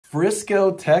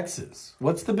Frisco, Texas.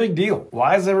 What's the big deal?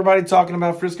 Why is everybody talking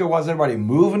about Frisco? Why is everybody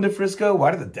moving to Frisco?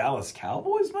 Why did the Dallas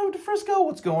Cowboys move to Frisco?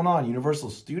 What's going on?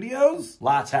 Universal Studios?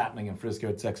 Lots happening in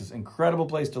Frisco, Texas. Incredible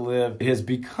place to live. It has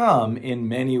become, in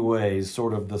many ways,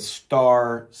 sort of the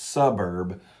star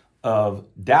suburb of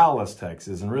Dallas,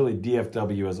 Texas, and really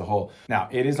DFW as a whole. Now,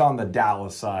 it is on the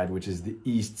Dallas side, which is the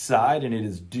east side, and it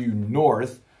is due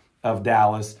north of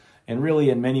Dallas. And really,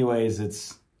 in many ways,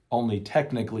 it's only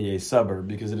technically a suburb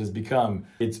because it has become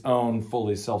its own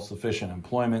fully self-sufficient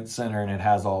employment center, and it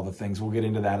has all the things. We'll get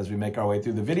into that as we make our way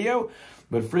through the video.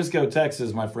 But Frisco,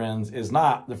 Texas, my friends, is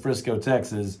not the Frisco,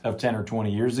 Texas of 10 or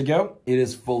 20 years ago. It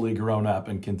is fully grown up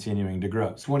and continuing to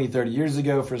grow. 20, 30 years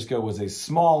ago, Frisco was a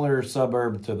smaller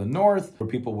suburb to the north where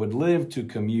people would live to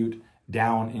commute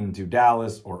down into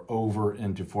Dallas or over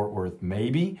into Fort Worth,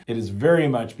 maybe. It has very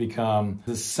much become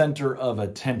the center of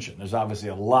attention. There's obviously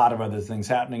a lot of other things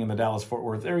happening in the Dallas-Fort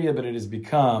Worth area, but it has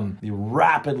become the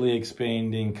rapidly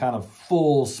expanding kind of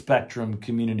full spectrum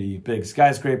community. Big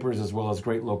skyscrapers as well as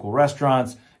great local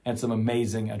restaurants and some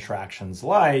amazing attractions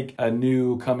like a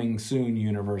new coming soon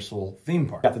Universal theme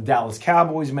park. Got the Dallas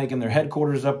Cowboys making their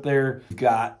headquarters up there. You've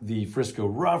got the Frisco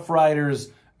Rough Riders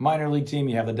minor league team.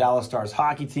 You have the Dallas Stars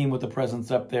hockey team with a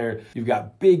presence up there. You've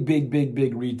got big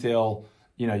retail.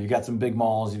 You know, you've got some big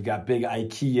malls, you've got big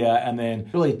IKEA, and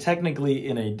then really technically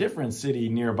in a different city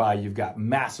nearby, you've got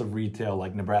massive retail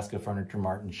like Nebraska Furniture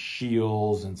Mart and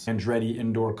Shields and Andretti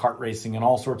indoor kart racing and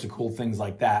all sorts of cool things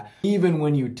like that. Even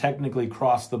when you technically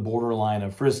cross the borderline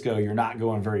of Frisco, you're not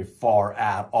going very far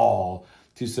at all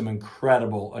to some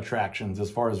incredible attractions.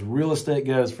 As far as real estate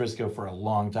goes, Frisco for a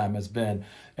long time has been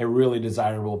a really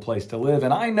desirable place to live.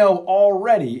 And I know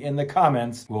already in the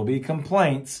comments will be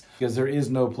complaints because there is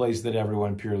no place that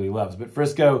everyone purely loves. But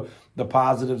Frisco, the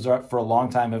positives are for a long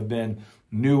time have been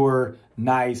newer,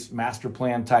 nice, master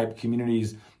plan type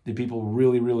communities that people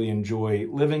really enjoy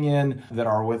living in, that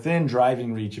are within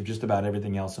driving reach of just about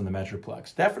everything else in the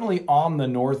Metroplex. Definitely on the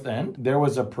north end, there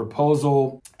was a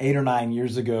proposal 8 or 9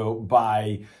 years ago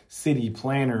by city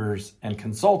planners and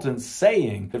consultants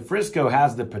saying that Frisco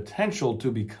has the potential to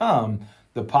become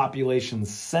the population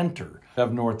center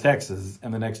of North Texas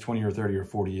in the next 20 or 30 or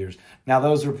 40 years. Now,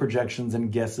 those are projections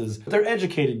and guesses, but they're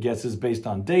educated guesses based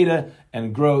on data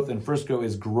and growth, and Frisco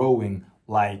is growing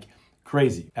like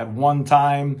crazy. At one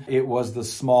time, it was the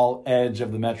small edge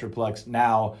of the Metroplex.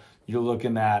 Now you're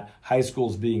looking at high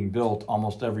schools being built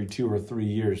almost every 2 or 3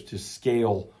 years to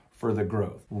scale for the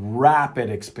growth. Rapid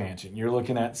expansion. You're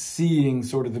looking at seeing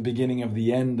sort of the beginning of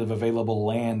the end of available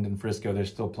land in Frisco. There's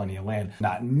still plenty of land,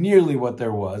 not nearly what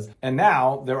there was. And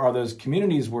now there are those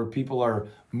communities where people are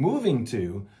moving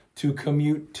to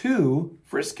commute to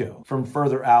Frisco from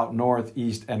further out north,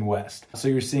 east, and west. So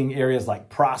you're seeing areas like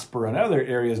Prosper and other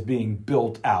areas being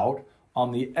built out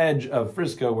on the edge of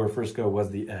Frisco, where Frisco was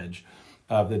the edge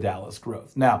of the Dallas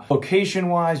growth. Now,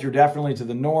 location-wise, you're definitely to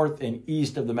the north and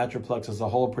east of the Metroplex as a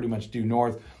whole, pretty much due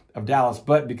north of Dallas.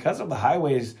 But because of the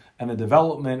highways and the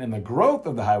development and the growth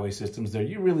of the highway systems there,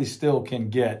 you really still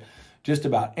can get just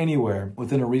about anywhere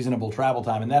within a reasonable travel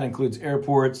time. And that includes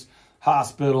airports,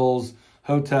 hospitals,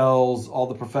 hotels, all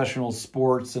the professional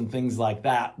sports and things like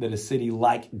that that a city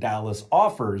like Dallas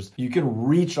offers. You can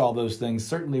reach all those things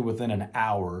certainly within an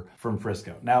hour from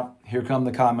Frisco. Now, here come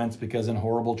the comments, because in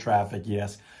horrible traffic,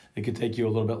 yes, it could take you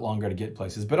a little bit longer to get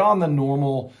places. But on the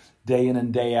normal day in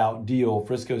and day out deal,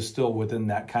 Frisco is still within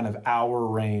that kind of hour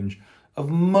range of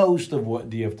most of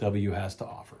what DFW has to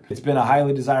offer. It's been a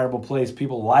highly desirable place.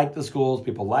 People like the schools,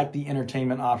 people like the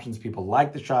entertainment options, people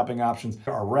like the shopping options.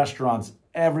 There are restaurants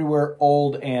everywhere,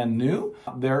 old and new.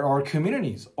 There are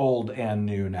communities, old and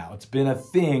new now. It's been a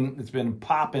thing that's been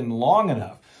popping long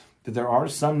enough that there are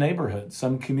some neighborhoods,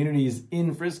 some communities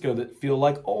in Frisco that feel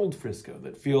like old Frisco,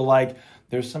 that feel like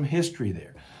there's some history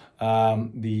there.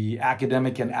 The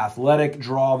academic and athletic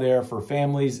draw there for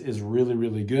families is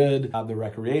really good. The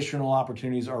recreational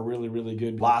opportunities are really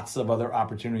good. Lots of other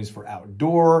opportunities for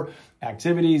outdoor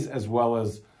activities, as well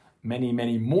as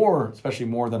many more, especially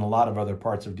more than a lot of other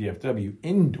parts of DFW,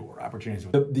 indoor opportunities.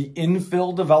 The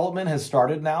infill development has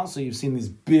started now. So you've seen these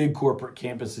big corporate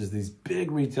campuses, these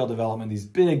big retail development, these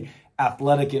big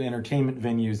athletic and entertainment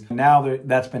venues. Now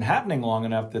that's been happening long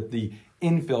enough that the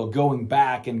infill, going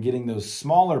back and getting those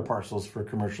smaller parcels for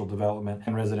commercial development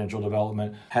and residential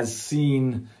development, has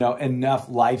seen enough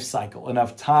life cycle,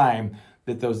 enough time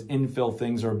that those infill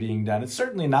things are being done. It's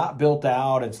certainly not built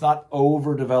out. It's not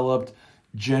overdeveloped,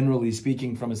 generally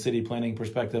speaking, from a city planning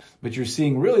perspective, but you're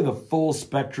seeing really the full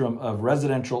spectrum of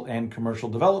residential and commercial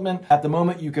development. At the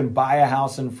moment, you can buy a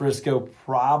house in Frisco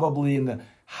probably in the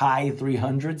high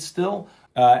 300s still,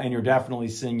 And you're definitely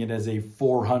seeing it as a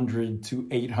 400 to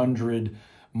 800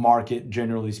 market,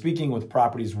 generally speaking, with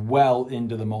properties well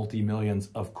into the multi-millions,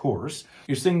 of course.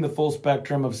 You're seeing the full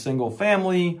spectrum of single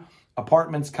family,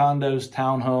 apartments, condos,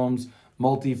 townhomes,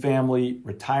 multifamily,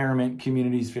 retirement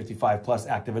communities, 55 plus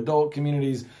active adult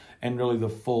communities, and really the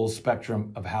full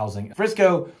spectrum of housing.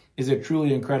 Frisco is a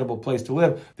truly incredible place to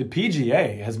live. The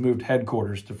PGA has moved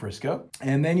headquarters to Frisco,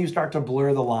 and then you start to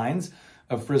blur the lines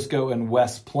of Frisco and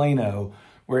West Plano,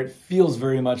 where it feels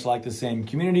very much like the same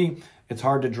community. It's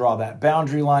hard to draw that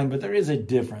boundary line, but there is a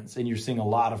difference, and you're seeing a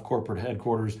lot of corporate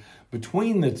headquarters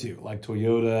between the two, like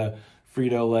Toyota,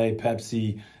 Frito-Lay,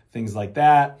 Pepsi, things like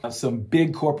that. Some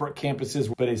big corporate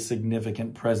campuses, but a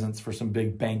significant presence for some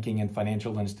big banking and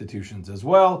financial institutions as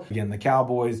well. Again, the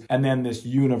Cowboys, and then this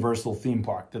Universal theme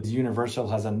park. That Universal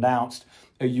has announced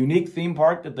a unique theme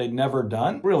park that they'd never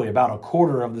done, really about a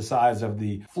quarter of the size of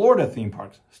the Florida theme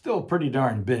parks, still pretty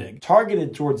darn big,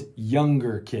 targeted towards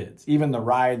younger kids. Even the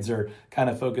rides are kind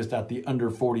of focused at the under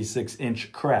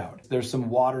 46-inch crowd. There's some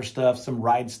water stuff, some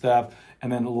ride stuff, and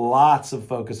then lots of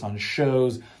focus on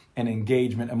shows and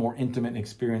engagement, a more intimate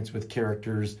experience with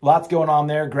characters. Lots going on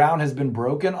there. Ground has been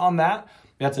broken on that.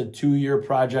 That's a 2-year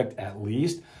project at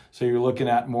least. So you're looking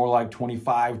at more like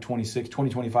 2026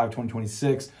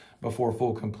 before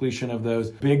full completion of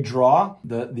those. Big draw,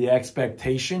 the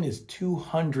expectation is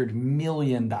 $200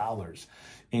 million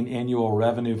in annual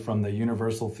revenue from the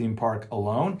Universal theme park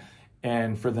alone.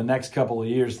 And for the next couple of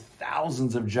years,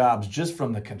 thousands of jobs just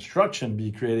from the construction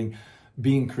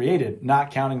being created, not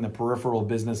counting the peripheral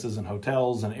businesses and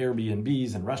hotels and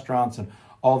Airbnbs and restaurants and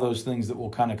all those things that will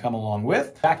kind of come along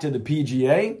with. Back to the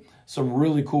PGA, some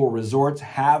really cool resorts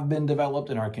have been developed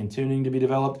and are continuing to be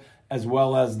developed, as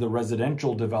well as the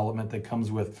residential development that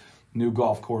comes with new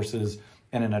golf courses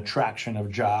and an attraction of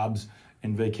jobs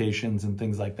and vacations and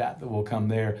things like that will come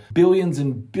there. Billions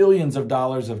and billions of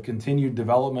dollars of continued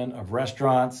development of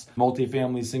restaurants,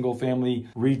 multifamily, single family,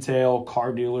 retail,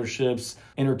 car dealerships,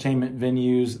 entertainment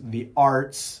venues, the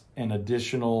arts, and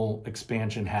additional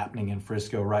expansion happening in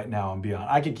Frisco right now and beyond.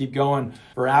 I could keep going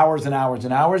for hours and hours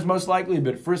and hours most likely,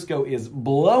 but Frisco is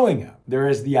blowing up. There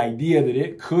is the idea that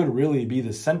it could really be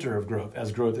the center of growth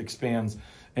as growth expands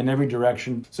in every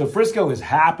direction. So Frisco is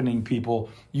happening, people.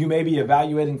 You may be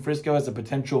evaluating Frisco as a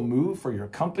potential move for your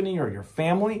company or your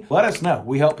family. Let us know.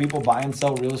 We help people buy and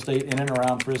sell real estate in and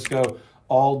around Frisco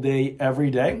all day, every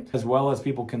day, as well as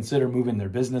people consider moving their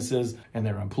businesses and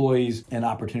their employees and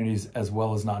opportunities as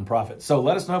well as nonprofits. So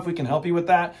let us know if we can help you with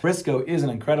that. Frisco is an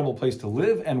incredible place to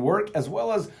live and work, as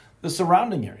well as the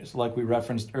surrounding areas, like we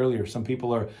referenced earlier. Some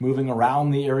people are moving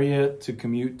around the area to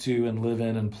commute to and live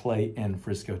in and play in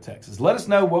Frisco, Texas. Let us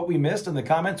know what we missed in the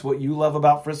comments, what you love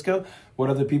about Frisco, what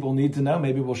other people need to know.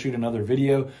 Maybe we'll shoot another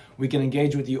video. We can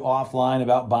engage with you offline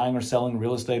about buying or selling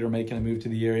real estate or making a move to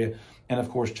the area. And of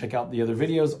course, check out the other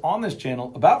videos on this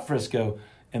channel about Frisco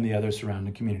and the other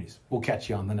surrounding communities. We'll catch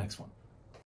you on the next one.